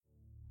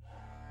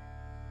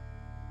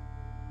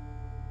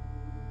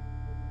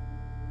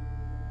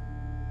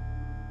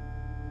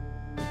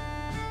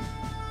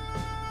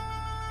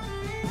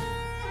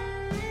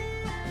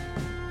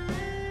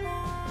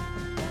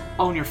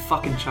Own your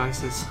fucking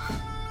choices.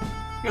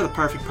 You're the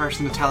perfect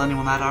person to tell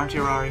anyone that, aren't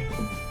you, Rory?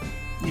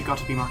 You've got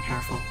to be more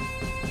careful.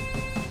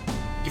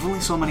 You've only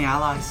so many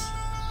allies.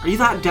 Are you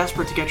that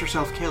desperate to get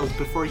yourself killed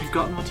before you've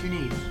gotten what you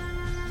need?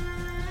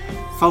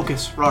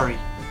 Focus, Rory.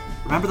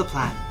 Remember the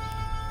plan.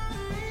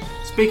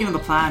 Speaking of the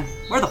plan,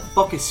 where the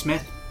fuck is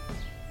Smith?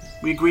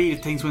 We agreed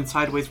if things went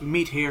sideways we'd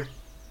meet here.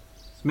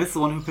 Smith's the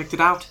one who picked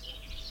it out.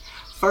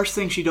 First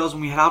thing she does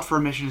when we head out for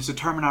a mission is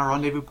determine our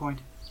rendezvous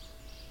point.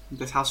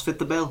 This house fit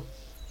the bill.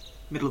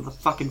 Middle of the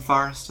fucking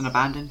forest and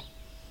abandoned.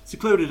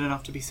 Secluded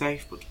enough to be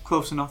safe, but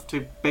close enough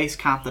to base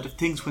camp that if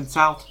things went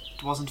south,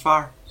 it wasn't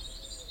far.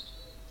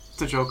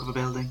 It's a joke of a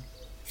building.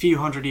 A few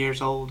 100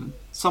 years old, and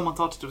someone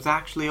thought it was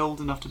actually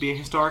old enough to be a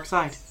historic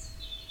site.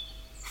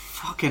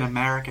 Fucking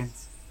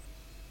Americans.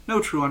 No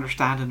true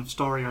understanding of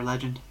story or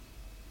legend.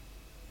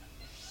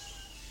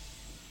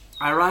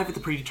 I arrive at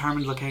the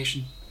predetermined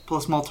location, pull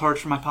a small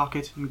torch from my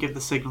pocket and give the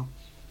signal.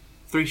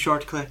 3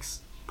 short clicks,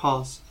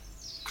 pause,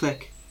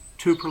 click,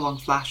 2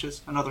 prolonged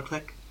flashes, another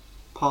click,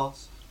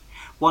 pause.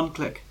 1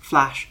 click,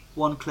 flash,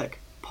 1 click,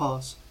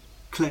 pause,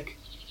 click,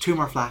 2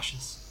 more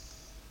flashes.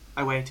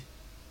 I wait.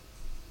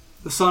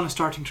 The sun is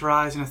starting to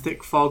rise and a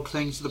thick fog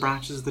clings to the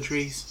branches of the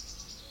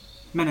trees.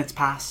 Minutes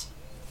pass.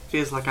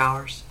 Feels like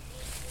hours.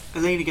 I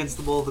lean against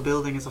the wall of the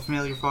building as a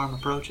familiar form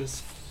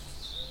approaches.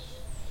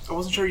 I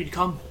wasn't sure you'd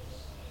come.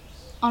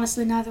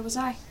 Honestly, neither was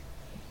I.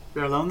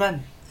 You're alone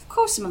then? Of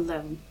course I'm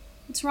alone.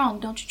 What's wrong?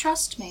 Don't you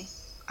trust me?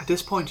 At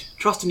this point,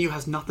 trusting you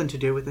has nothing to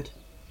do with it.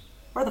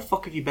 Where the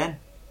fuck have you been?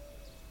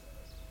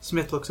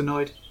 Smith looks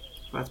annoyed.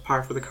 That's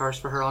par for the course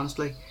for her,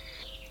 honestly.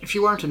 If she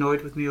weren't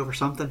annoyed with me over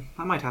something,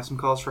 I might have some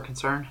cause for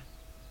concern.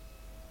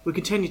 We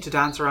continue to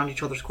dance around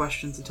each other's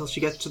questions until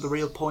she gets to the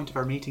real point of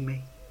our meeting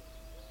me.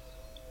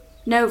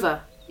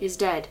 Nova is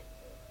dead.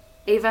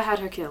 Ava had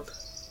her killed.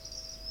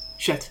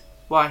 Shit.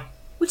 Why?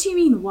 What do you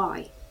mean,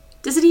 why?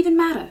 Does it even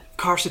matter? Of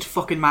course it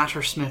fucking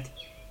matters, Smith.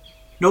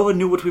 Nova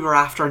knew what we were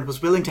after and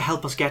was willing to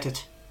help us get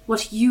it.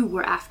 What you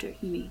were after,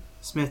 you mean?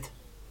 Smith,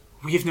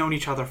 we've known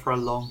each other for a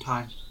long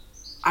time.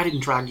 I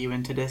didn't drag you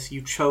into this,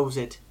 you chose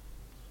it.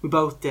 We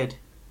both did.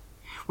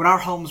 When our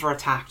homes were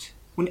attacked,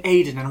 when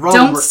Aiden and Rowan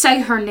Don't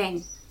say her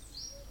name!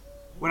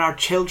 When our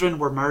children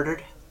were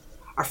murdered,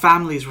 our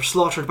families were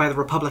slaughtered by the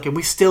Republic, and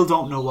we still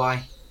don't know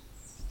why.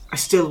 I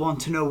still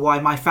want to know why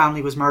my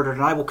family was murdered,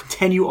 and I will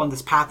continue on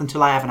this path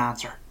until I have an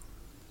answer.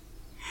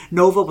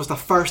 Nova was the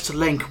first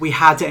link we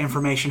had to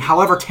information,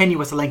 however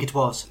tenuous a link it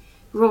was.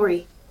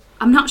 Rory,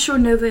 I'm not sure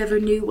Nova ever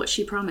knew what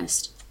she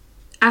promised.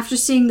 After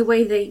seeing the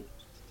way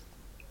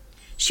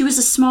she was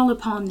a smaller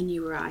pawn than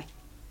you or I.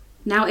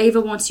 Now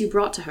Ava wants you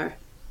brought to her.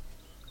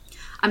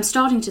 I'm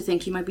starting to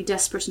think you might be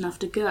desperate enough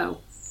to go.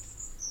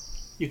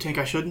 You think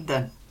I shouldn't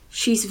then?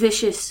 She's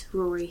vicious,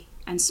 Rory,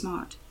 and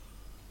smart.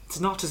 It's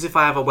not as if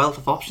I have a wealth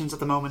of options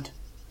at the moment.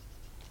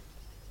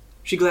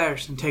 She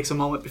glares and takes a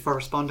moment before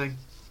responding.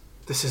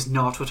 This is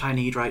not what I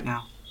need right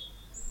now.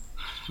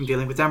 I'm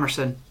dealing with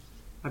Emerson,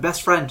 my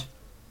best friend.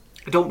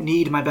 I don't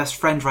need my best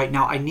friend right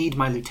now, I need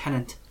my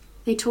lieutenant.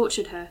 They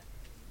tortured her.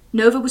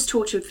 Nova was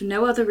tortured for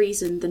no other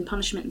reason than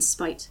punishment and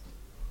spite.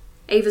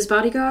 Ava's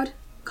bodyguard,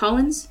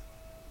 Collins,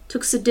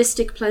 took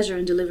sadistic pleasure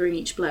in delivering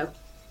each blow.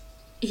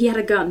 He had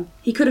a gun.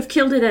 He could have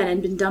killed her then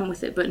and been done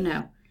with it, but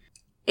no.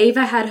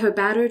 Ava had her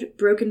battered,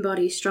 broken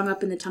body strung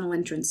up in the tunnel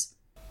entrance,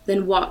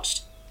 then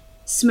watched,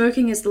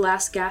 smirking as the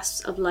last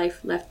gasps of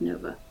life left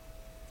Nova.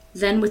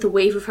 Then, with a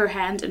wave of her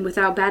hand and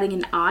without batting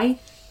an eye,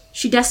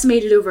 she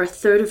decimated over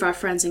 1/3 of our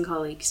friends and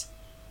colleagues.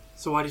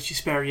 So why did she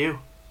spare you?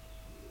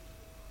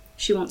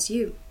 She wants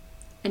you,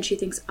 and she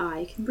thinks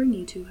I can bring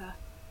you to her.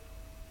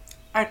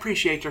 I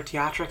appreciate your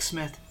theatrics,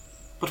 Smith,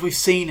 but we've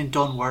seen and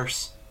done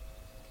worse.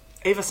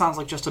 Ava sounds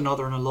like just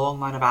another in a long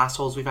line of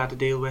assholes we've had to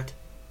deal with.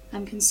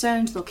 I'm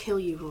concerned they'll kill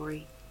you,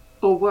 Rory.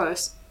 Or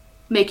worse,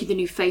 make you the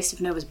new face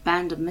of Nova's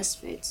band of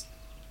misfits.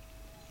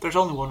 There's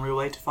only one real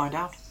way to find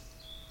out.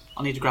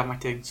 I'll need to grab my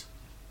things.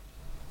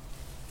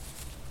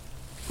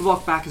 The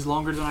walk back is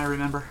longer than I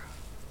remember.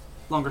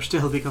 Longer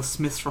still because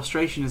Smith's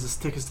frustration is as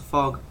thick as the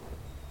fog.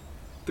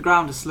 The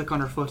ground is slick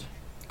underfoot.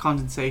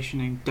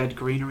 Condensation and dead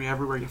greenery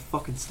everywhere you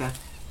fucking step.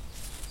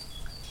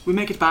 We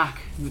make it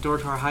back, and the door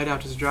to our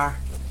hideout is ajar.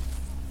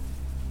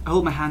 I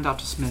hold my hand out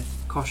to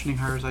Smith, cautioning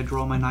her as I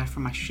draw my knife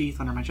from my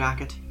sheath under my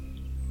jacket.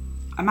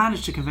 I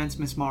managed to convince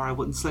Miss Moore I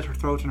wouldn't slit her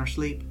throat in her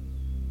sleep,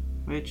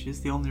 which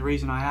is the only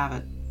reason I have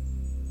it.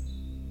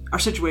 Our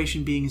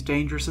situation being as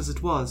dangerous as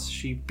it was,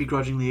 she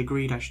begrudgingly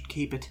agreed I should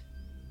keep it.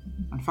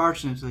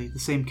 Unfortunately, the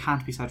same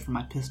can't be said for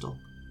my pistol.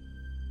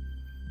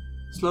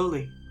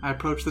 Slowly, I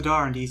approach the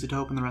door and ease it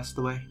open the rest of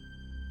the way.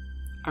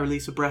 I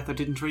release a breath I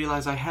didn't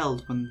realise I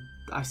held when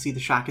I see the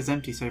shack is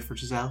empty save for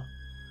Giselle.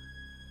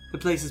 The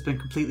place has been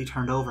completely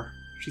turned over.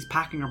 She's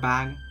packing her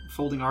bag,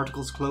 folding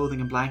articles of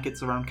clothing and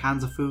blankets around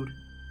cans of food.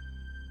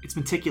 It's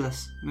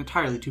meticulous and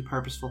entirely too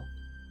purposeful.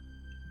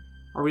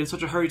 Are we in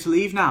such a hurry to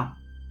leave now?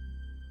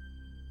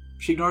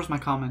 She ignores my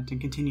comment and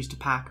continues to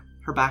pack,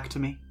 her back to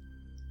me.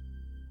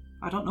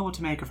 I don't know what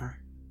to make of her.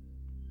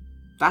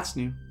 That's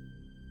new.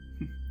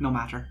 No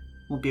matter.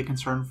 won't be a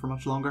concern for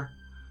much longer.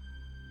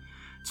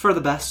 It's for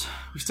the best.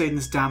 We've stayed in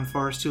this damn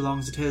forest too long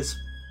as it is.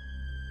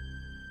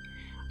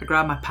 I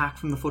grab my pack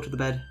from the foot of the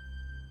bed.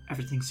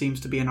 Everything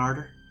seems to be in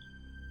order.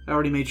 I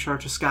already made sure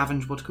to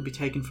scavenge what could be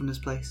taken from this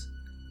place.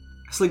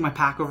 I sling my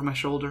pack over my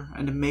shoulder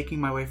and am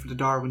making my way for the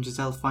door when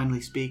Giselle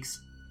finally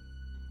speaks.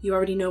 You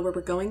already know where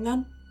we're going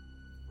then?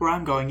 Where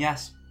I'm going,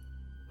 yes.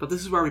 But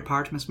this is where we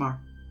part, Miss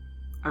Marr.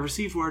 I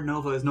received word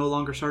Nova is no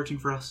longer searching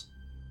for us.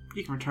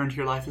 You can return to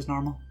your life as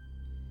normal.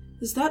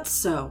 Is that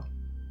so?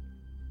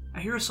 I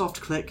hear a soft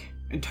click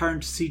and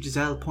turn to see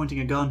Giselle pointing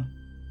a gun.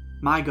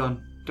 My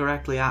gun,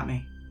 directly at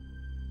me.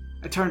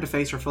 I turn to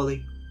face her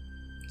fully.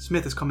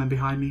 Smith is coming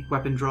behind me,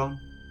 weapon drawn.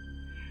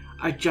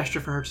 I gesture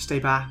for her to stay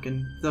back,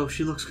 and though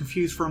she looks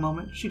confused for a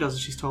moment, she does as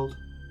she's told.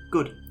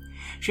 Good.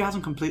 She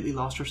hasn't completely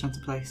lost her sense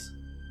of place.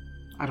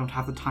 I don't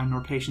have the time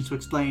nor patience to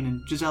explain,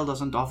 and Giselle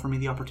doesn't offer me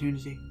the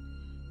opportunity.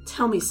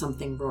 Tell me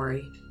something,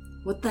 Rory.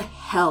 What the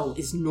hell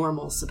is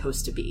normal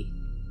supposed to be?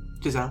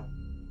 Giselle,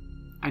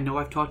 I know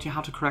I've taught you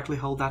how to correctly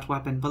hold that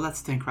weapon, but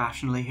let's think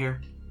rationally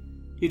here.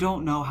 You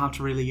don't know how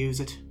to really use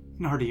it,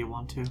 nor do you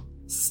want to.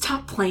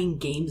 Stop playing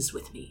games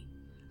with me.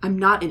 I'm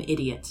not an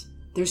idiot.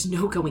 There's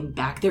no going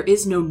back. There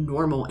is no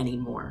normal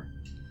anymore.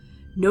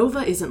 Nova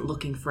isn't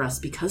looking for us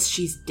because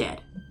she's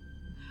dead.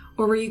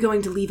 Or were you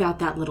going to leave out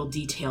that little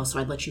detail so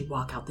I'd let you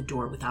walk out the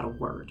door without a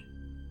word?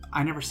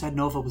 I never said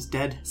Nova was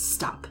dead.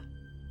 Stop.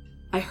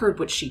 I heard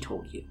what she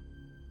told you.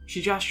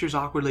 She gestures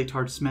awkwardly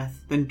towards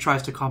Smith, then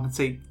tries to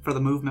compensate for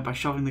the movement by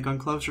shoving the gun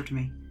closer to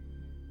me.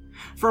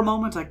 For a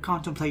moment I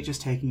contemplate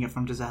just taking it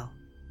from Giselle.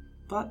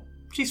 But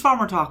she's far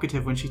more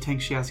talkative when she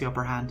thinks she has the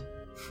upper hand.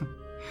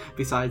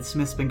 Besides,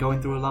 Smith's been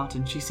going through a lot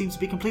and she seems to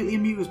be completely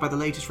amused by the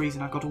latest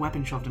reason I got a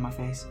weapon shoved in my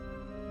face.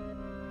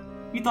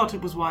 You thought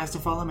it was wise to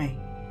follow me?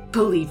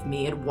 Believe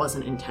me, it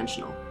wasn't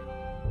intentional.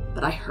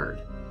 But I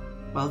heard.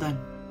 Well then,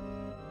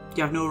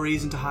 you have no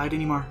reason to hide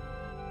anymore.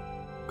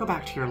 Go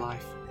back to your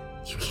life.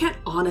 You can't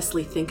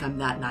honestly think I'm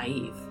that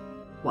naive.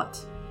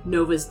 What?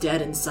 Nova's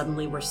dead and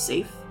suddenly we're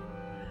safe?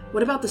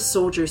 What about the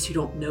soldiers who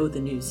don't know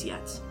the news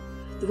yet?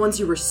 The ones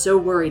you were so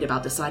worried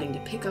about deciding to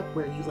pick up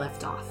where you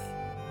left off.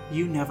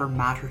 You never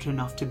mattered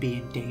enough to be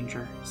in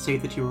danger,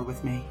 save that you were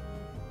with me.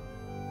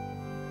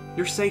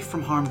 You're safe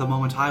from harm the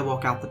moment I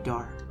walk out the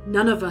door.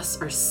 None of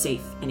us are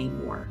safe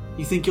anymore.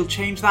 You think you'll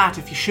change that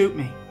if you shoot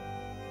me?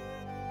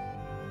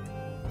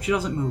 She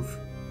doesn't move,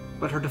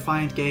 but her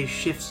defiant gaze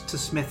shifts to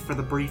Smith for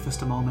the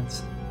briefest of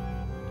moments.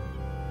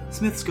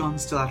 Smith's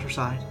gun's still at her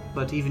side,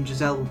 but even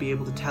Giselle will be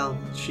able to tell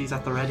that she's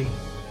at the ready.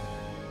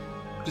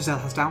 Giselle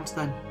has doubts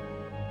then.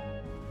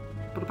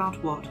 But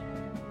about what?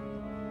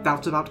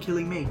 Doubts about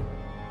killing me?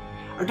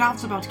 Or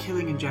doubts about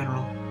killing in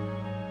general?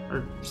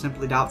 Or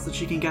simply doubts that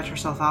she can get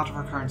herself out of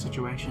her current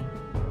situation?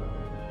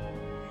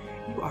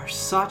 You are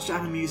such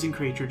an amusing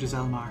creature,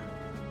 Giselle Marr.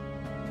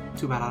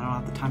 Too bad I don't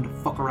have the time to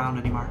fuck around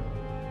anymore.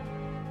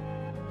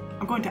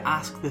 I'm going to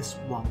ask this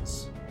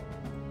once.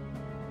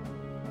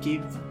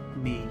 Give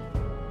me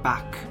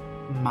back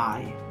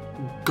my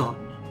gun.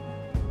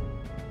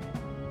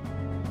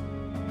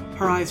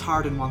 Her eyes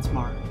harden once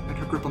more, and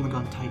her grip on the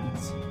gun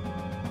tightens.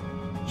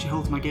 She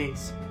holds my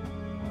gaze.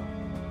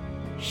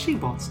 She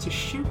wants to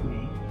shoot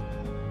me.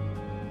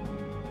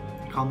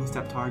 I calmly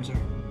step towards her.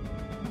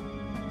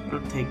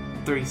 It'll take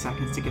 30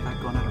 seconds to get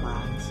that gun out of her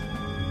hands.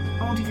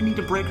 I won't even need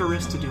to break her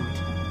wrist to do it.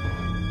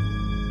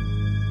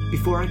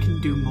 Before I can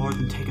do more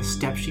than take a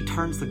step, she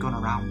turns the gun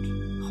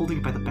around, holding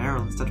it by the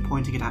barrel instead of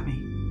pointing it at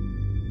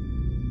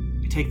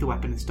me. I take the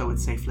weapon and stow it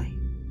safely.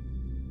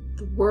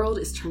 The world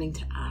is turning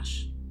to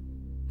ash.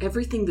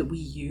 Everything that we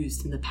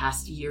used in the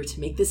past year to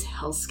make this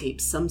hellscape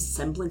some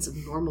semblance of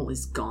normal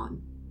is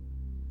gone.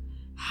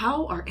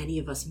 How are any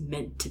of us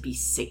meant to be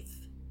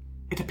safe?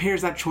 It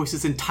appears that choice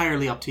is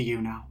entirely up to you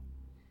now.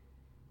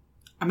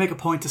 I make a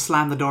point to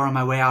slam the door on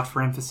my way out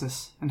for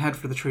emphasis and head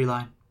for the tree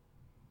line.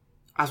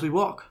 As we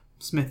walk,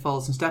 Smith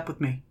follows in step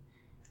with me.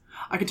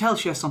 I can tell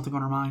she has something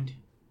on her mind.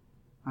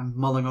 I'm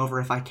mulling over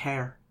if I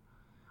care.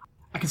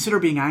 I consider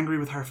being angry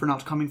with her for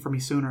not coming for me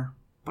sooner,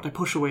 but I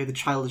push away the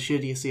childish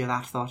idiocy of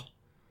that thought.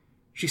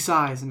 She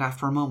sighs and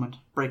after a moment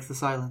breaks the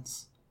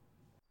silence.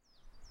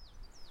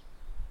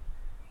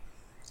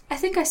 I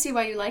think I see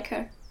why you like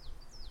her.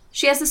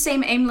 She has the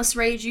same aimless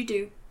rage you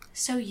do.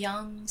 So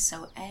young,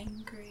 so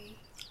angry.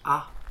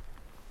 Ah,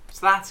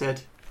 so that's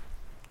it.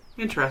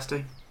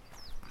 Interesting.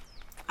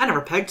 I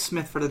never pegged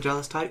Smith for the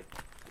jealous type.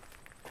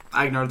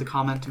 I ignore the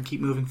comment and keep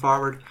moving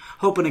forward,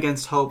 hoping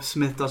against hope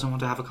Smith doesn't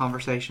want to have a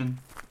conversation.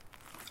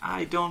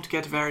 I don't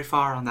get very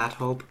far on that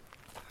hope.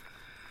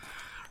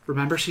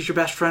 Remember, she's your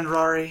best friend,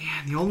 Rory,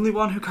 and the only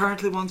one who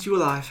currently wants you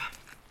alive.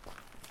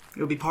 It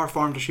would be poor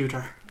form to shoot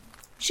her.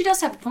 She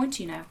does have a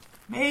point, you know.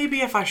 Maybe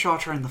if I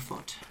shot her in the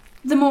foot.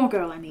 The Moore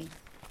girl, I mean.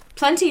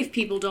 Plenty of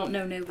people don't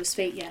know Nova's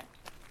fate yet.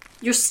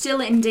 You're still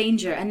in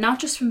danger, and not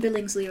just from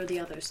Billingsley or the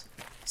others.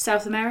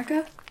 South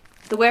America?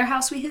 The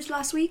warehouse we hit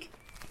last week?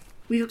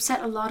 We've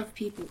upset a lot of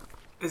people.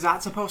 Is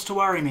that supposed to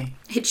worry me?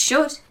 It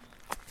should.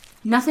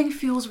 Nothing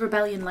fuels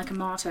rebellion like a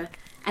martyr,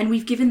 and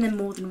we've given them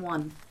more than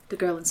one. The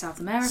girl in South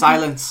America.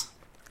 Silence.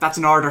 That's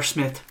an order,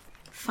 Smith.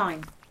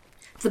 Fine.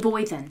 The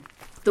boy, then.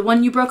 The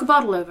one you broke a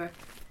bottle over.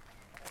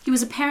 He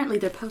was apparently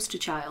their poster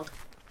child.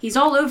 He's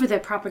all over their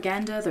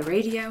propaganda, the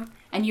radio,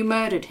 and you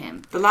murdered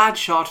him. The lad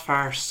shot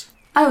first.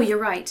 Oh, you're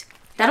right.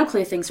 That'll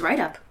clear things right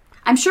up.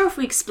 I'm sure if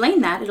we explain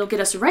that, it'll get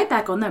us right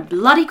back on their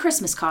bloody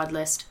Christmas card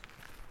list.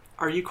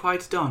 Are you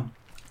quite done?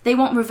 They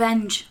want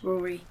revenge,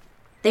 Rory.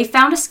 They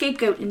found a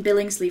scapegoat in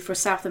Billingsley for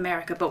South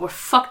America, but we're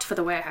fucked for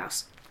the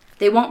warehouse.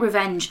 They want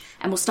revenge,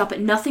 and will stop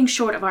at nothing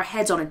short of our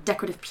heads on a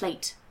decorative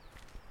plate.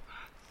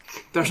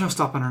 There's no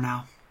stopping her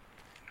now.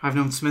 I've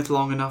known Smith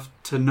long enough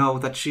to know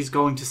that she's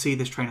going to see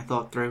this train of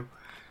thought through.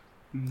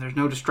 There's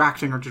no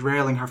distracting or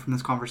derailing her from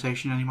this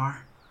conversation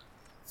anymore.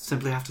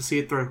 Simply have to see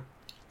it through.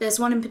 There's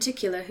one in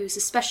particular who's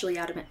especially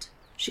adamant.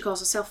 She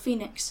calls herself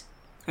Phoenix.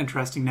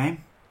 Interesting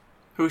name.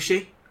 Who is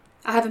she?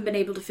 I haven't been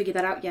able to figure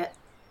that out yet.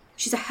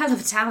 She's a hell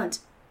of a talent.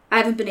 I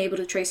haven't been able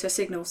to trace her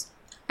signals.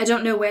 I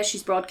don't know where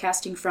she's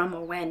broadcasting from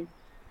or when.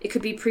 It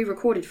could be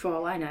pre-recorded for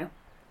all I know.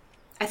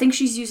 I think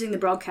she's using the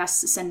broadcasts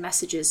to send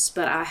messages,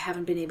 but I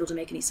haven't been able to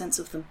make any sense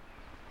of them.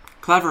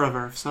 Clever of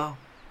her, if so.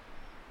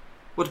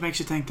 What makes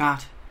you think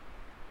that?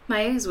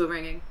 My ears were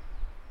ringing.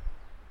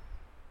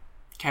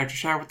 Care to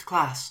share with the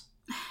class?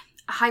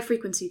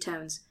 High-frequency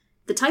tones.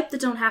 The type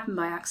that don't happen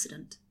by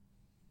accident.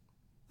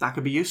 That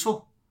could be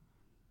useful.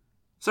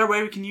 Is there a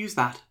way we can use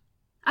that?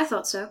 I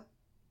thought so.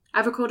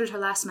 I've recorded her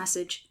last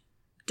message,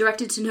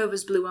 directed to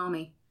Nova's Blue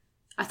Army.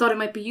 I thought it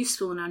might be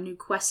useful in our new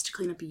quest to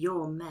clean up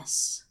your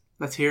mess.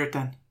 Let's hear it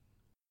then.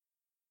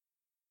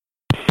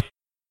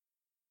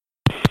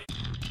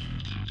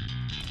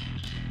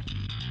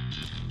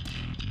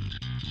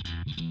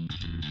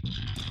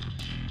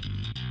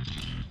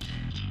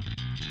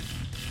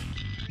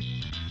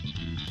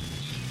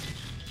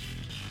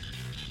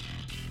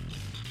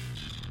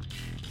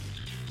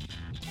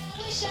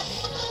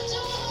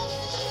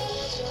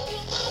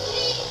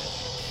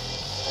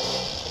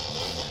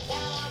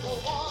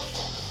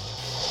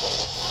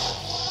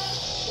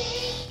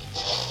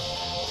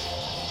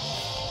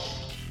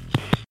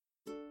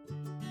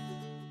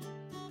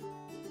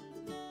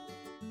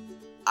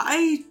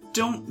 I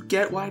don't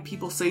get why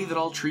people say that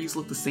all trees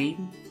look the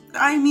same.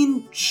 I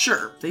mean,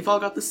 sure, they've all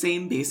got the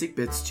same basic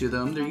bits to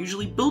them, they're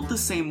usually built the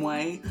same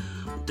way,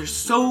 but there's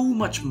so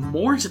much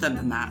more to them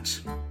than that.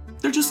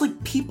 They're just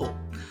like people.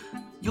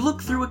 You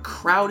look through a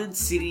crowded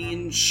city,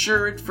 and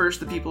sure, at first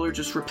the people are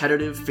just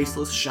repetitive,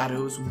 faceless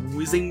shadows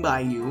whizzing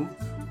by you,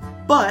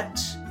 but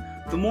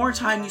the more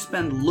time you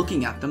spend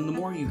looking at them, the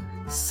more you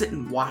sit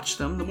and watch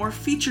them, the more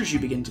features you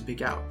begin to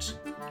pick out.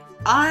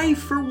 I,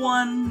 for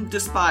one,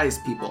 despise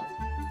people.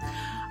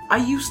 I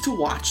used to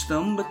watch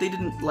them, but they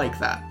didn't like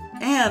that.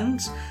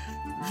 And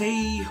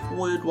they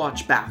would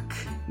watch back,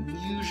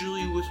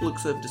 usually with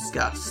looks of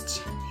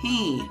disgust.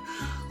 Hey,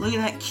 look at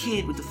that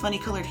kid with the funny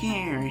colored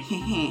hair.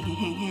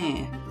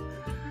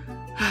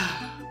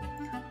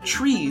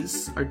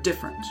 Trees are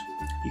different.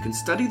 You can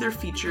study their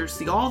features,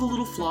 see all the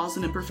little flaws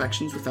and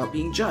imperfections without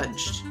being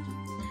judged.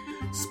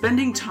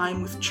 Spending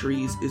time with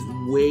trees is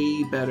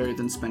way better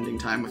than spending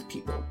time with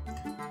people.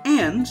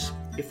 And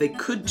if they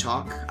could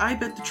talk, I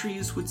bet the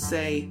trees would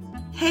say,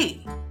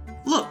 "Hey,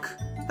 look,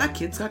 that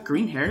kid's got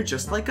green hair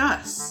just like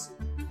us."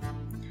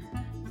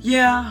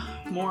 Yeah,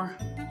 more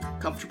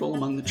comfortable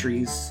among the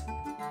trees.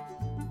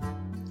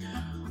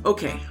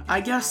 Okay,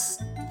 I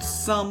guess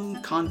some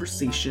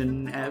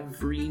conversation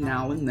every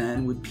now and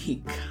then would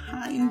be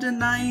kinda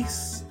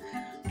nice.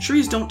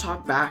 Trees don't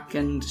talk back,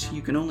 and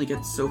you can only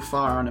get so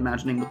far on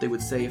imagining what they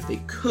would say if they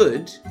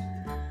could.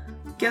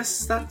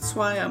 Guess that's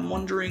why I'm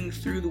wandering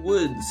through the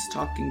woods,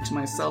 talking to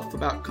myself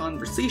about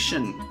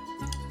conversation.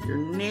 You're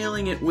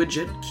nailing it,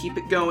 Widget. Keep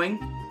it going.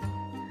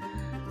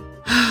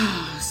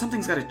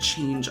 Something's gotta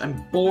change.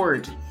 I'm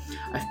bored.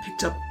 I've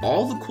picked up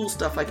all the cool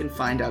stuff I can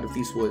find out of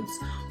these woods,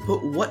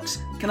 but what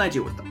can I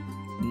do with them?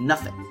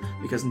 Nothing.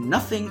 Because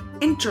nothing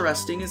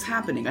interesting is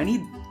happening. I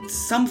need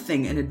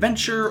something, an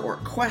adventure or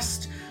a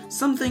quest,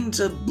 something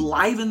to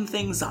liven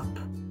things up.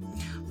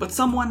 But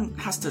someone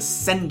has to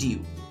send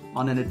you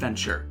on an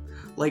adventure.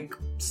 Like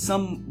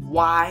some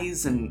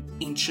wise and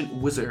ancient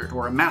wizard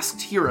or a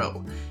masked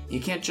hero. You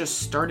can't just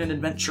start an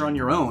adventure on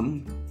your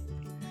own.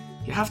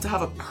 You have to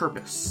have a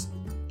purpose.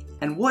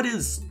 And what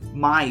is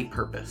my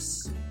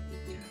purpose?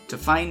 To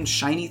find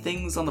shiny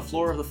things on the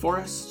floor of the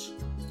forest?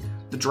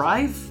 The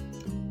drive?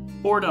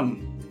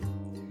 Boredom.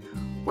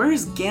 Where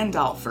is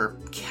Gandalf or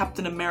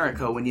Captain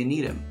America when you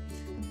need him?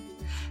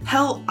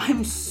 Hell,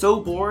 I'm so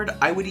bored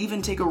I would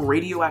even take a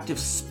radioactive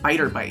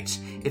spider bite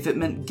if it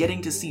meant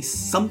getting to see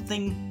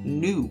something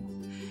new.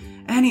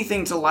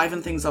 Anything to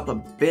liven things up a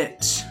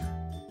bit.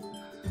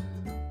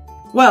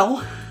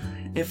 Well,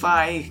 if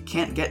I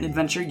can't get an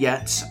adventure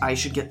yet, I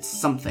should get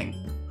something.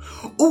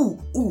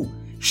 Ooh,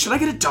 should I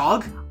get a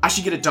dog? I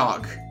should get a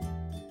dog.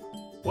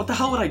 What the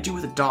hell would I do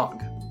with a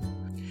dog?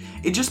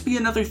 It'd just be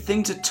another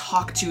thing to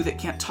talk to that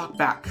can't talk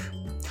back.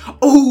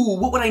 Oh,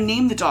 what would I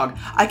name the dog?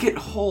 I could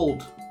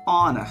hold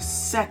on a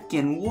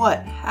second.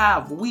 What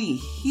have we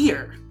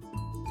here?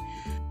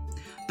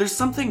 There's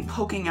something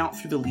poking out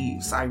through the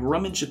leaves. I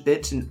rummage a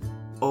bit and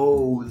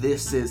Oh,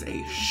 this is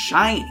a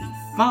shiny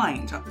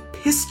find. A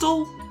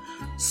pistol?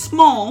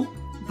 Small,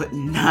 but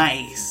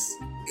nice.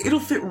 It'll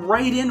fit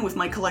right in with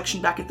my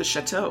collection back at the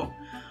chateau.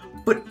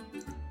 But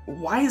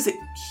why is it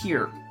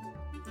here?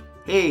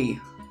 Hey,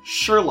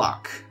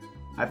 Sherlock.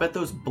 I bet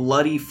those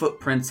bloody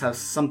footprints have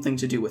something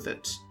to do with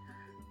it.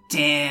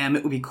 Damn,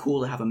 it would be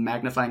cool to have a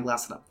magnifying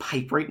glass and a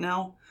pipe right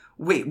now.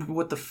 Wait,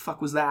 what the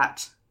fuck was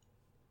that?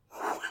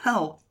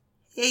 Well,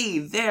 hey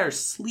there,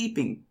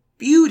 Sleeping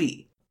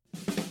Beauty.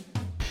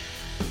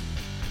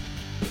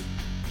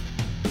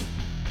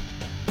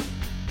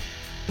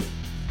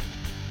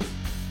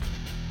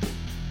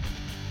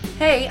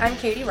 Hey, I'm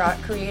Katie Rock,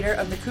 creator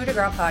of the Coup de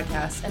Grace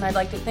podcast, and I'd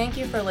like to thank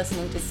you for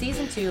listening to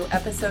Season 2,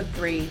 Episode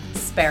 3,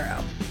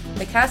 Sparrow.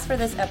 The cast for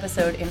this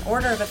episode in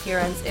order of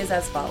appearance is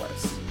as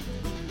follows.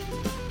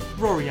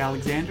 Rory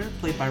Alexander,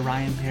 played by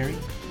Ryan Perry.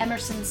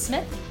 Emerson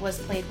Smith was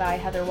played by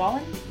Heather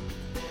Wallen.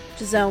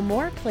 Giselle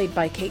Moore, played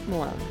by Kate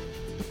Malone.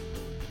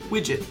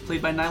 Widget,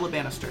 played by Nyla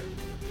Bannister.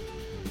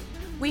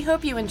 We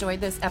hope you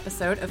enjoyed this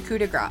episode of Coup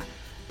de Grace.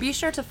 Be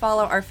sure to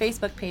follow our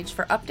Facebook page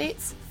for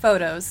updates,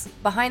 photos,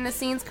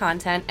 behind-the-scenes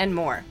content, and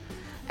more.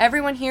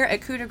 Everyone here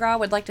at Coup de Grace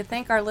would like to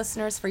thank our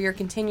listeners for your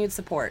continued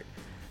support.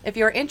 If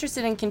you are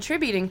interested in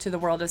contributing to the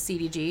world of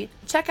CDG,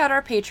 check out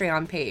our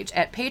Patreon page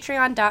at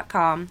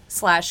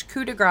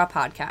patreon.com/Coup de Grace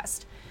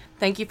podcast.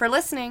 Thank you for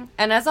listening,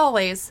 and as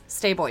always,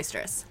 stay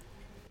boisterous.